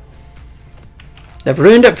 They've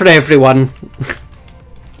ruined it for everyone.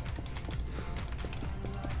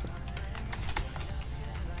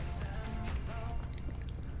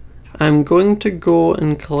 I'm going to go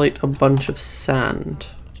and collect a bunch of sand.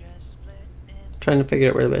 Trying to figure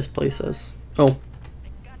out where the best place is. Oh.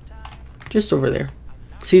 Just over there.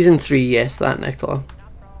 Season 3, yes, that Nicola.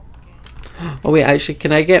 Oh wait, actually,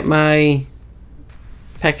 can I get my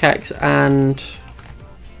pickaxe and...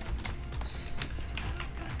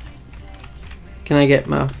 Can I get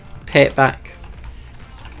my pet back?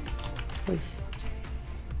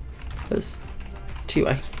 There's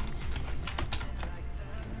TY.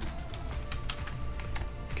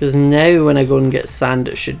 Because now when I go and get sand,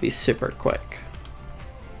 it should be super quick.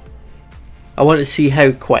 I want to see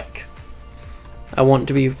how quick. I want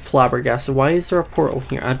to be flabbergasted. Why is there a portal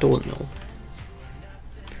here? I don't know.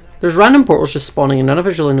 There's random portals just spawning and none of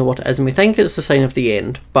us really know what it is. And we think it's the sign of the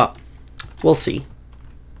end. But we'll see.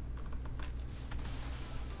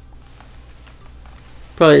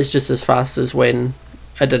 Probably it's just as fast as when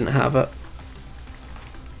I didn't have it.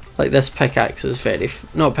 Like this pickaxe is very...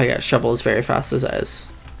 Not pickaxe, shovel is very fast as it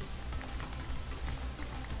is.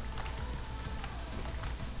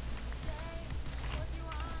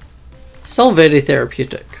 Still very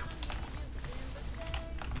therapeutic.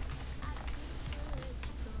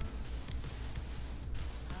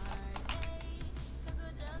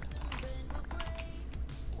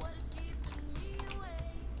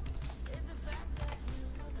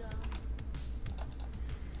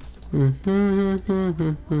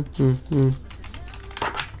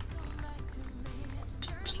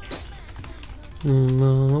 I'm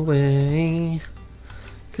all away,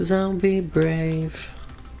 'cause I'll be brave.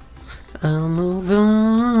 I'll move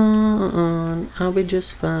on, I'll be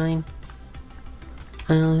just fine.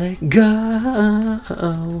 I'll let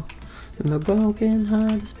go, my broken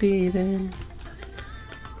heart is beating.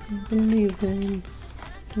 I'm believing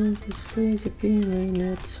this crazy feeling.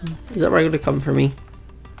 Is that right to come for me?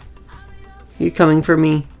 Are you coming for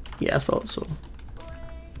me? Yeah, I thought so.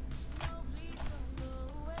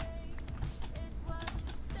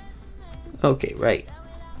 Okay, right.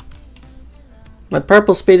 My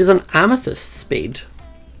purple spade is an amethyst spade.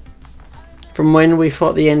 From when we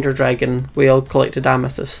fought the Ender Dragon, we all collected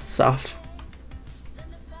amethyst stuff.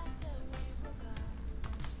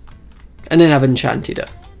 And then I've enchanted it.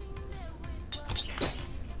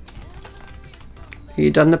 Are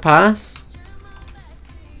you done the path?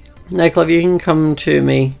 Nicola, if you can come to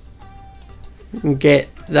me and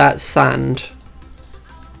get that sand.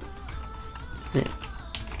 Yeah.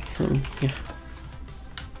 Come here.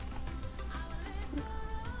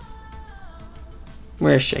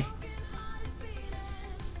 Where is she?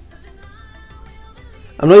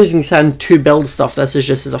 I'm not using sand to build stuff, this is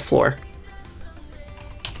just as a floor.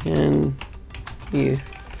 And you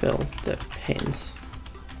fill the pens.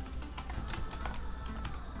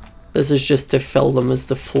 This is just to fill them as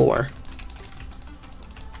the floor.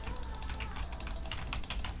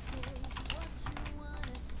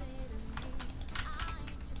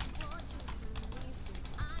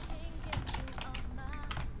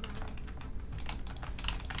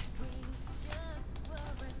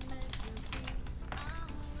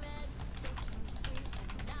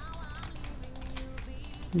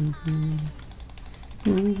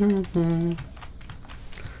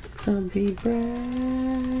 So be brave,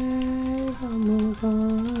 I'll move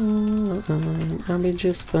on, I'll be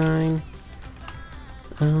just fine.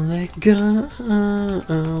 I'll let go.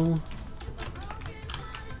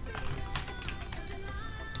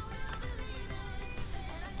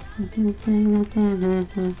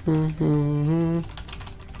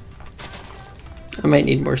 I might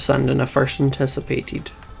need more sand than I first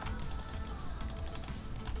anticipated.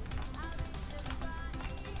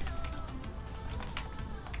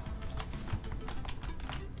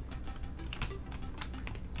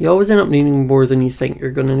 You always end up needing more than you think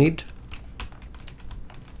you're gonna need.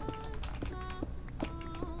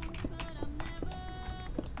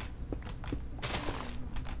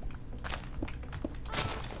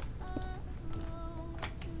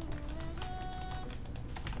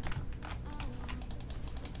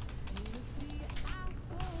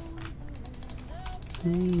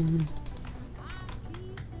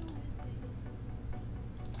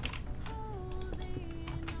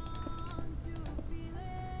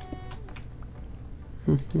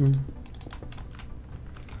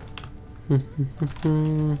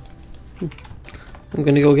 I'm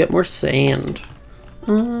gonna go get more sand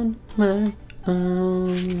on my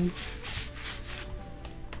own.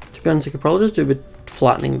 To be honest, I could probably just do with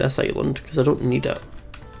flattening this island because I don't need it.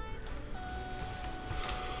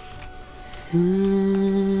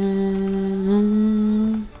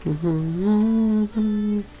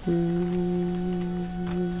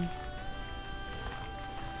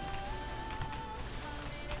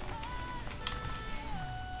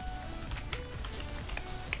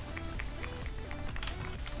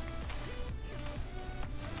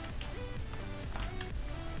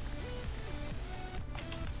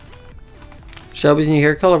 Shelby's new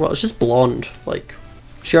hair color? Well, it's just blonde. Like,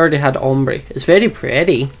 she already had ombre. It's very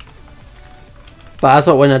pretty. But I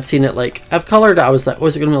thought when I'd seen it, like, I've colored it, I was like,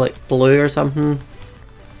 was it going to be like blue or something?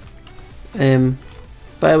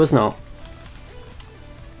 But it was not.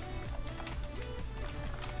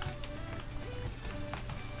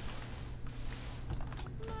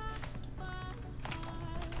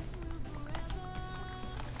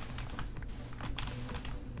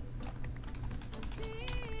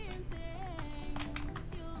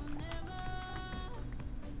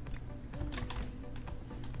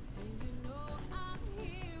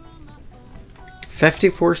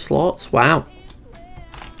 $54 slots? Wow.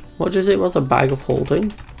 What did you say it was? A bag of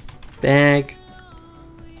holding? Bag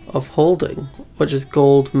of holding. Which is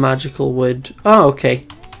gold, magical wood. Oh, okay.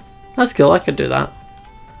 That's cool. I could do that.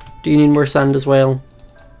 Do you need more sand as well?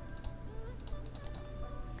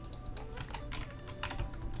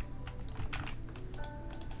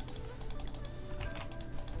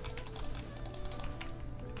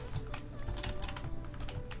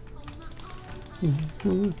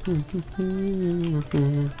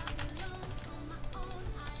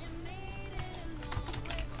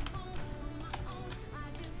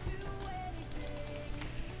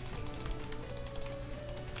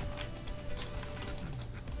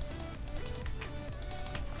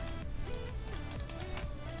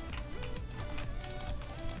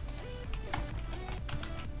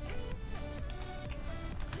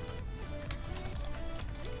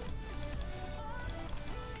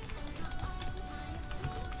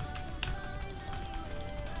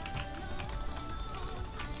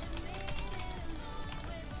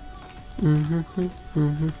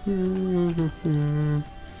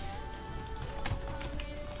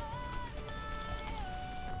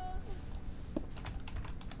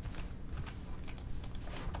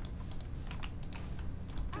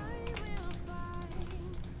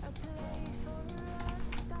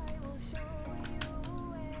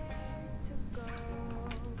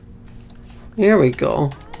 Here we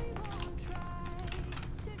go.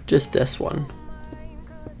 Just this one.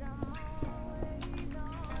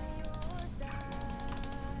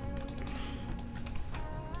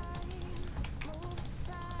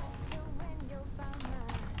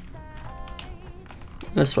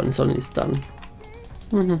 This one's almost done.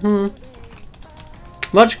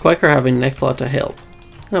 Much quicker having Nicola to help.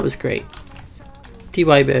 That was great.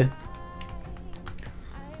 TY boo.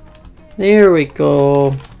 There we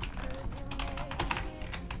go.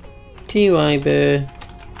 TY boo.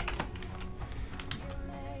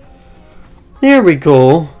 There we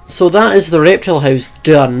go. So that is the reptile house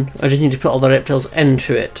done. I just need to put all the reptiles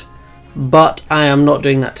into it. But I am not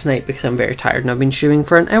doing that tonight because I'm very tired and I've been streaming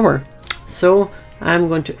for an hour. So I'm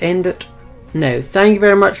going to end it now. Thank you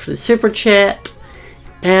very much for the super chat.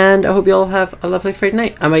 And I hope you all have a lovely Friday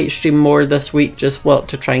night. I might stream more this week just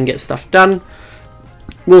to try and get stuff done.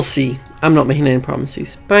 We'll see. I'm not making any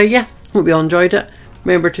promises. But yeah, hope you all enjoyed it.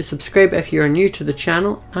 Remember to subscribe if you are new to the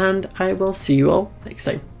channel. And I will see you all next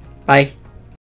time. Bye.